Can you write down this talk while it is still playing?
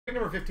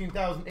Number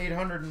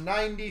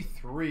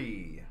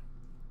 15,893.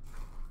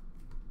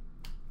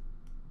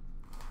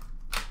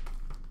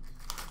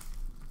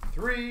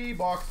 Three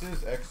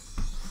boxes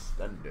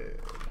extended.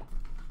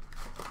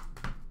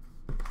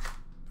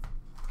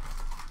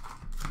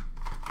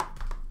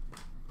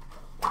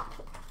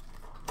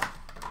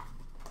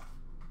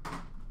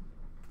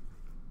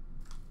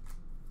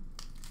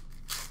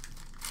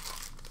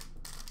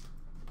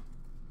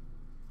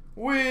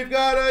 We've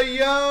got a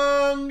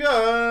Young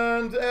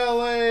Guns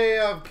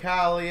LA of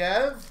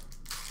Kaliev.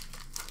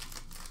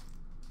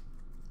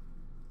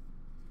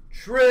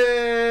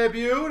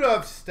 Tribute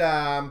of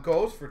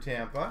Stamkos for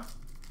Tampa.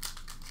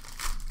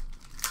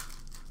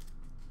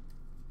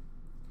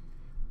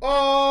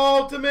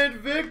 Ultimate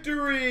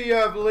Victory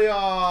of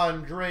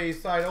Leon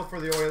Draisaitl for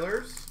the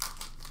Oilers.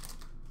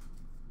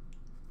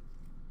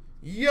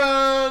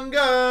 Young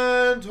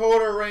Guns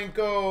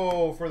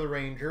Todorenko for the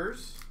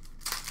Rangers.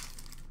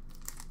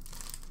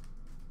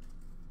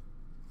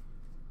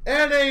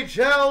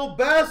 NHL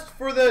Best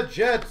for the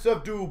Jets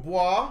of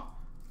Dubois.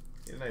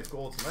 Get a nice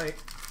goal tonight.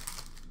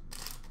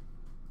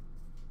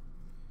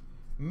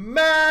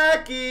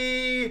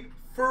 Mackie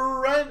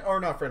French, or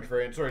not French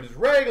variant, sorry, just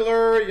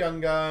regular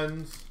Young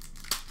Guns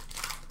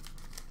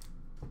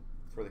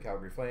for the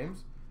Calgary Flames.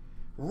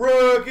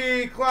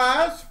 Rookie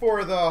class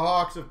for the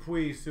Hawks of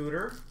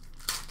Puy-Suter.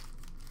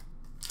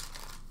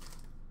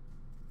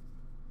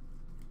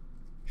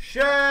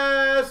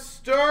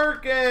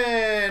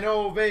 Shesterkin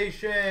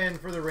Ovation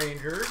for the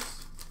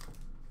Rangers.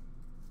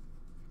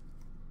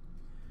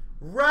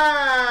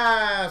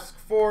 Rask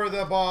for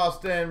the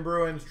Boston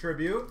Bruins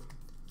Tribute.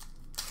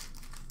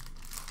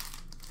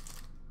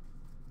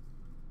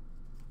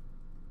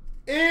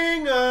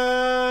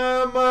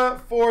 Ingham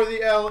for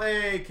the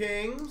LA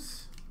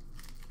Kings.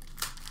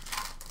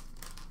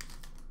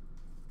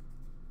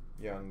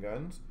 Young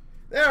Guns.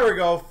 There we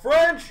go.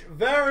 French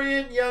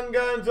variant Young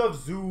Guns of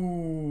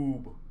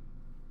Zub.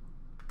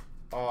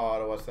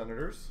 Ottawa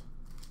Senators.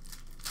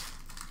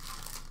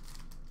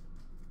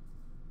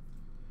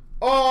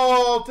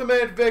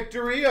 Ultimate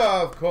Victory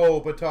of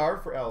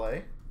Kopitar for LA.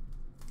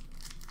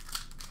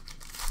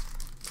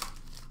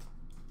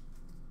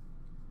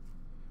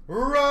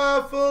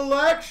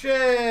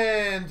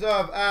 Reflections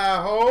of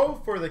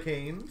Aho for the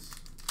Canes.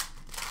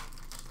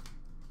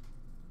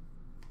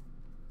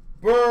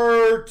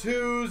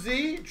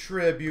 Bertuzzi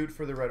Tribute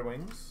for the Red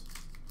Wings.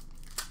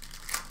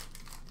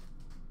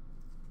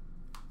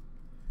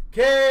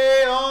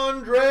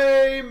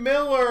 Andre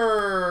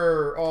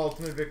Miller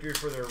Ultimate Victory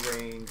for the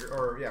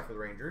for the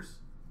Rangers.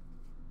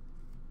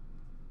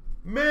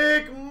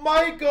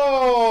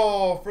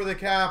 McMichael for the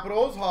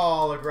Capitals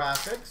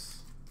Holographics.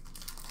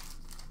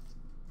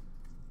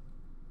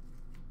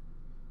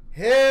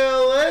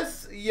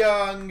 Hillis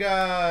Young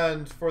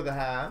Guns for the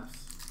Habs.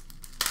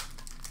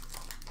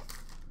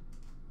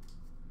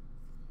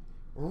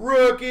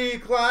 Rookie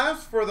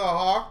class for the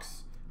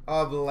Hawks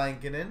of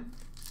Lankinen.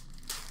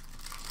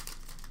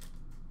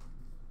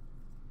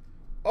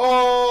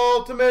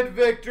 Ultimate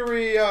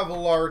Victory of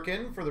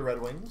Larkin for the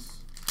Red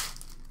Wings.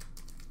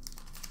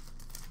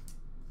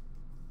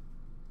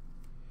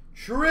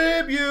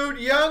 Tribute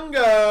Young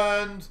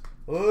Guns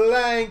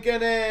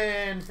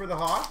Lankinen for the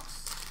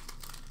Hawks.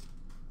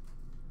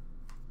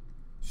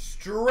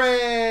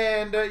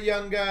 Strand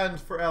Young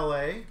Guns for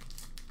LA.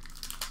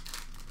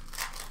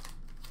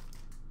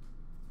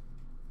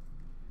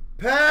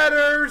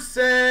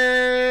 Patterson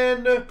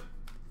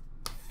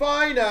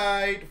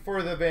Finite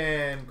for the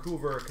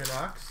Vancouver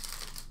Canucks.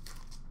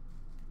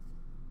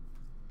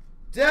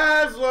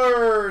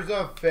 Dazzlers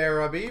of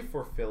Farabee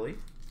for Philly.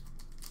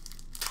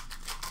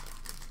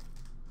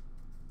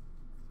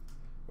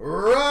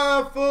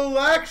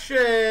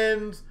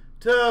 Reflections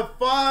to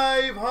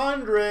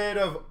 500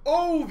 of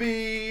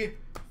Ovi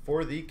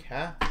for the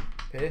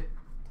Capitals.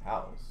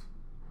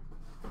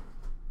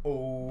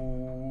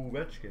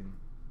 Ovechkin.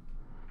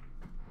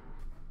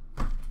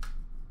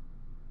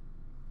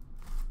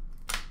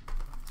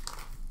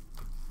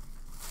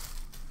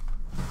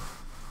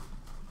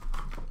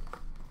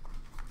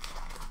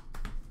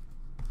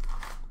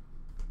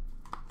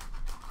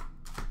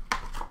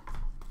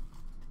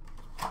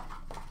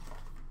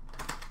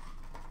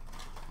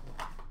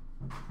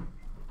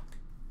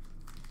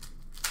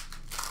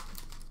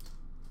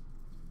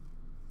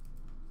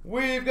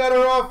 We've got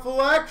a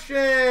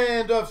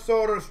reflection of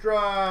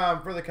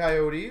Soderstrom for the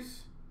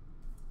Coyotes.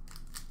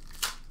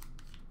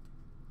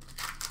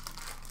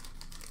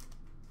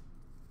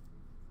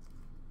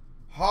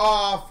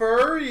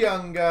 Hoffer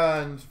Young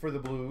Guns for the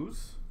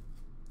Blues.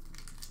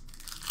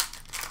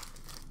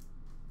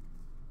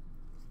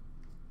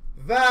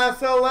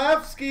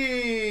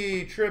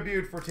 Vasilevsky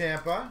Tribute for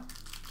Tampa.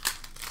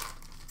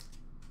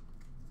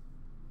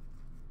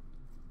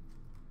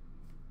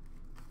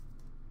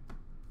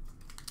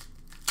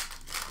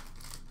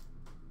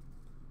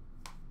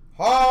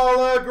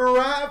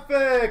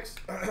 Holographics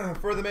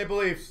for the Maple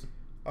Leafs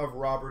of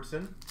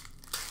Robertson.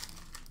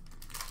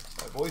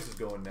 My voice is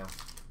going now.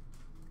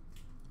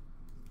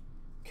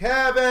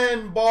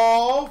 Kevin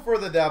Ball for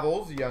the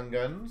Devils, Young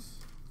Guns.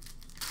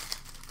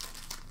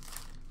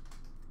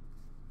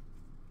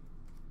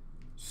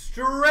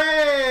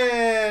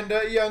 Strand,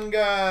 Young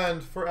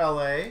Guns for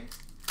LA.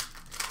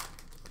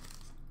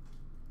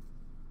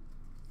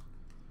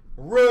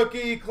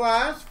 Rookie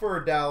class for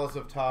Dallas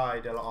of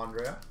Ty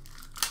Dellandrea.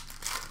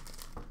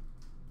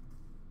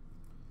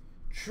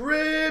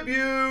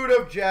 Tribute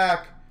of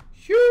Jack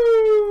Hughes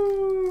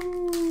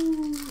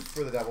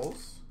for the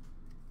Devils.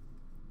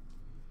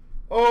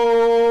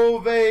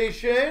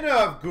 Ovation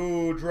of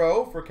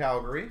Goudreau for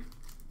Calgary.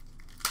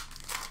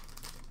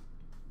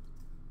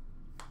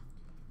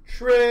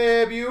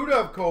 Tribute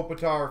of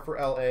Kopitar for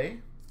LA.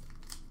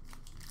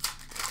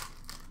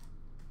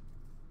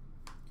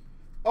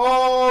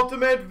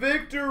 Ultimate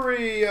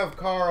Victory of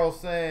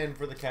Carlson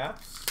for the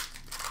Caps.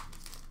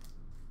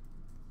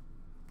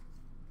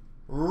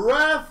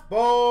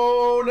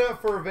 Rathbone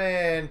for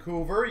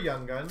Vancouver,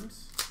 Young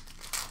Guns.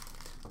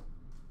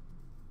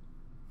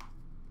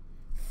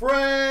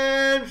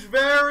 French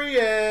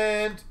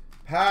variant,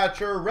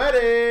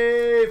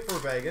 Pacioretty for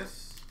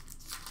Vegas.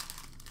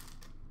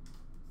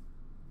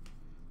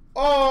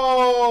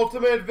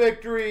 Ultimate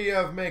Victory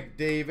of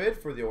McDavid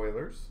for the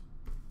Oilers.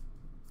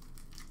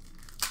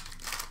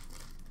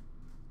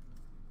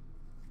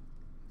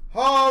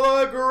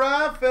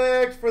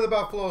 Holographics for the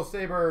Buffalo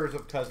Sabres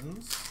of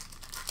Cousins.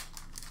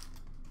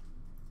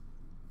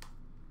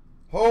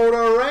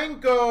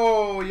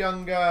 Hodorenko,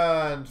 Young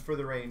Guns for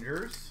the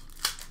Rangers.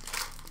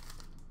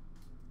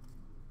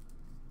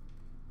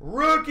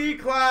 Rookie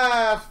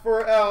class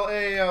for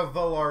LA of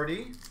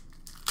Velarde.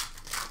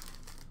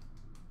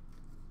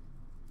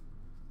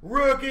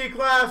 Rookie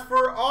class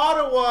for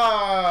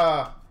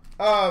Ottawa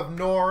of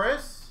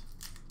Norris.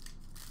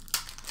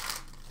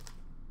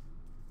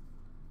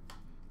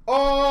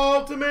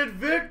 Ultimate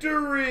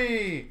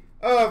Victory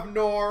of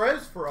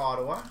Norris for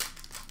Ottawa.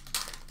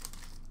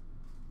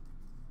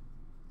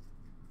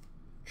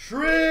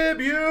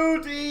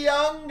 Tribute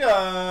Young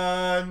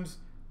Guns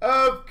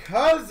of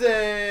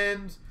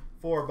Cousins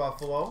for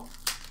Buffalo.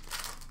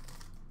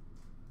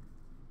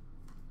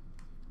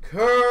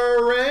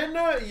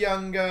 Curran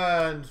Young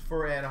Guns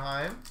for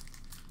Anaheim.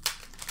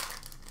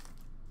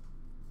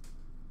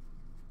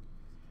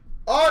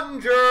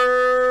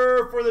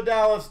 Ottinger for the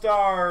Dallas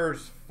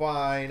Stars.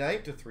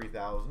 Finite to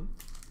 3,000.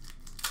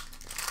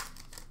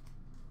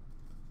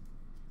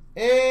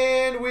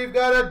 And we've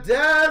got a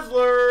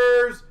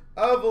Dazzlers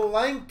of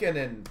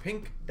Lankinen.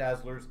 Pink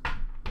Dazzlers.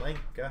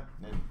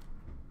 Lankinen.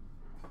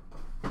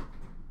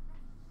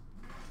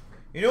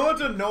 You know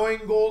what's annoying,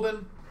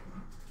 Golden?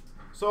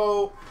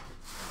 So,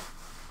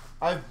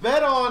 I've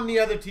bet on the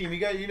other team.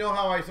 You know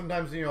how I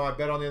sometimes, I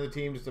bet on the other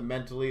team just to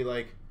mentally,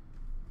 like,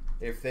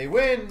 if they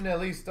win, at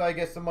least I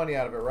get some money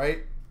out of it, right?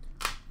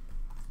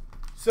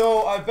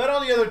 So, I bet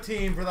on the other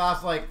team for the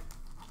last, like,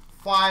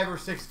 5 or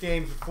 6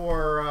 games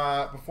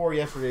before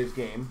yesterday's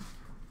game.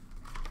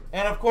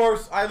 And, of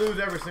course, I lose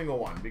every single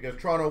one because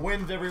Toronto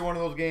wins every one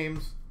of those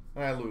games,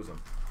 and I lose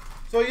them.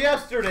 So,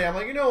 yesterday, I'm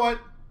like, you know what?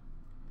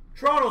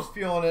 Toronto's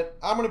feeling it.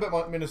 I'm going to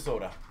bet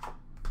Minnesota.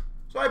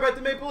 So, I bet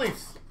the Maple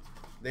Leafs.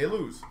 They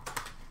lose.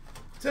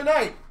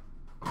 Tonight,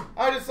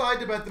 I decide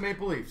to bet the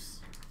Maple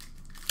Leafs.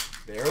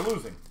 They're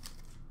losing.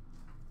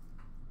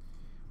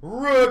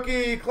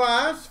 Rookie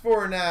class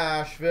for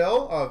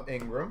Nashville of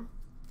Ingram.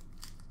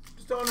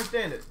 Just don't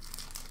understand it.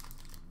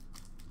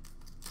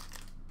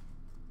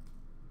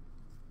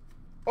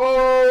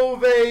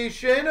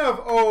 Ovation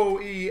of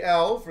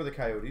OEL for the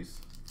Coyotes.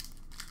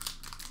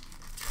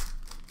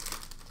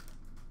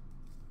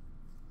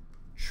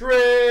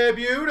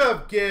 Tribute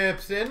of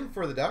Gibson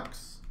for the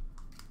Ducks.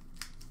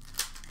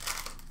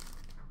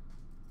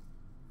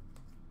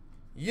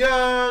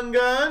 Young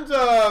Guns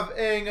of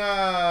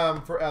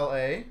Ingham for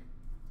LA.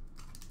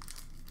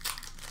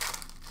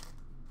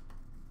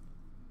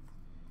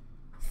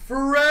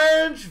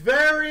 French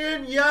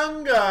variant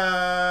Young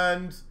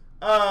Guns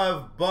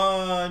of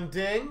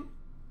Bunting.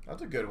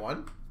 That's a good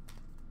one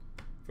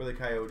for the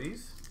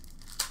Coyotes.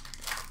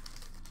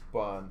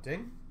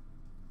 Bunting.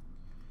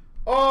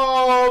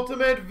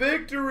 Ultimate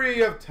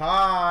Victory of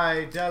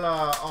Ty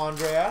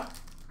Dellandrea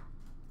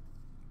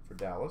for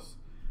Dallas.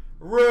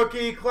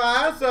 Rookie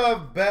class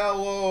of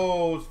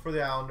Bellows for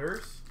the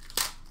Islanders.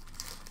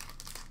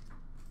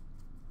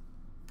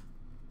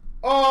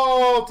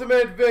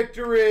 Ultimate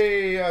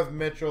Victory of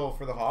Mitchell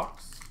for the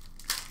Hawks.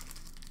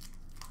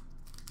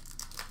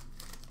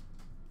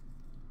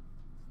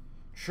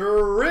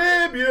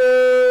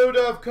 Tribute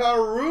of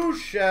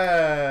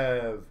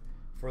Khrushchev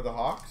for the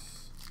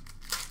Hawks.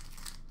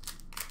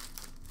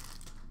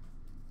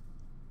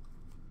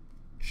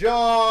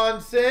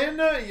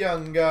 Johnson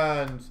Young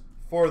Guns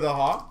for the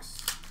Hawks.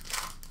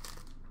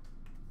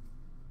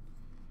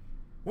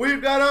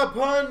 We've got a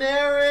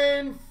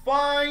Panarin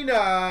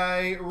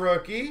Finite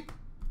rookie.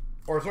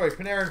 Or, sorry,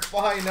 Panarin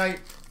Finite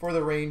for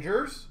the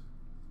Rangers.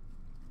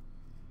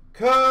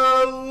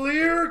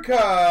 Clear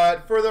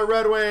cut for the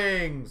Red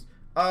Wings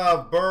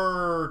of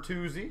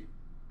Bertuzzi.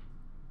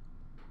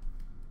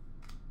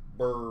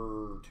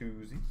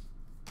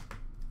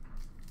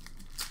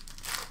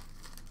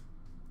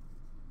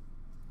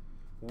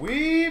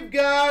 We've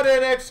got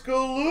an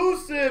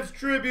exclusives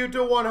tribute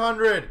to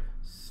 100.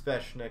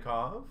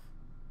 Sveshnikov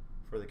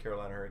for the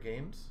Carolina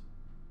Hurricanes.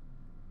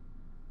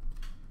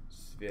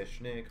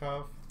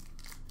 Sveshnikov.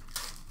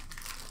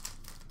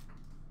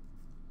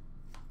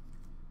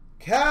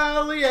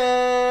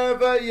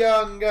 Kaliev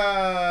Young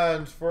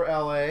Guns for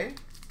LA.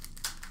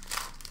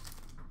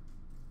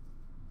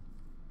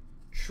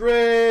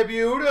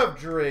 Tribute of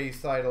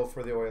Draisaitl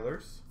for the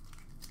Oilers.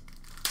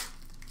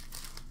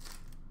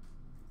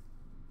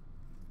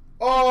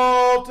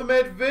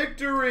 Ultimate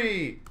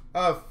Victory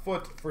of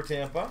Foot for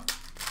Tampa.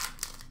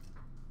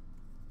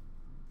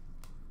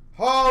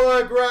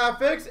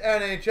 Holographics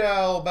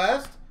NHL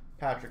Best,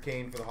 Patrick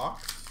Kane for the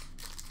Hawks.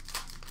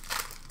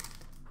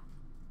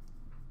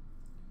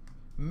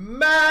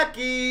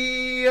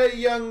 Mackey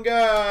Young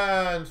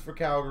Guns for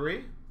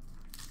Calgary.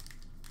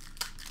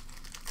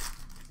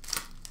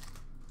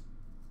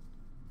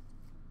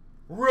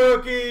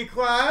 Rookie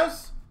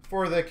class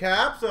for the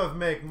Caps of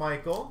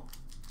McMichael.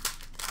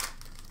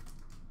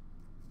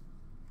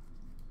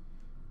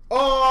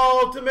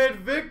 Ultimate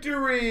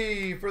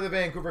Victory for the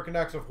Vancouver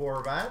Canucks of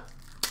Horvat.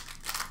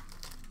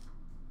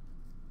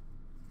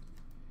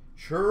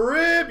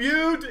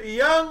 Tribute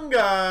Young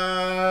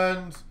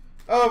Guns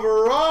of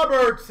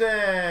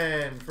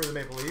Robertson for the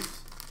Maple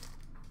Leafs.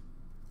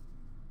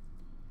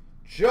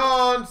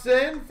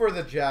 Johnson for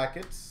the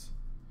Jackets.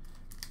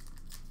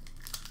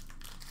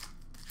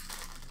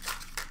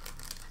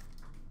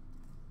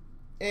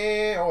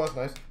 And, oh, that's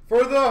nice.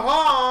 For the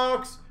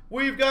Hawks,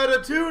 we've got a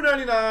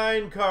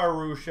 $2.99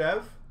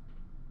 Khrushchev.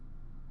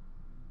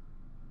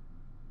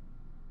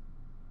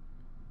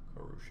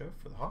 Khrushchev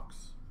for the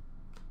Hawks.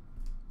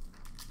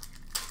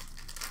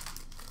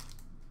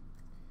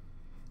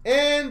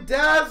 And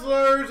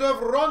Dazzlers of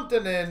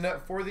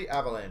Rantanen for the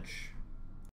Avalanche.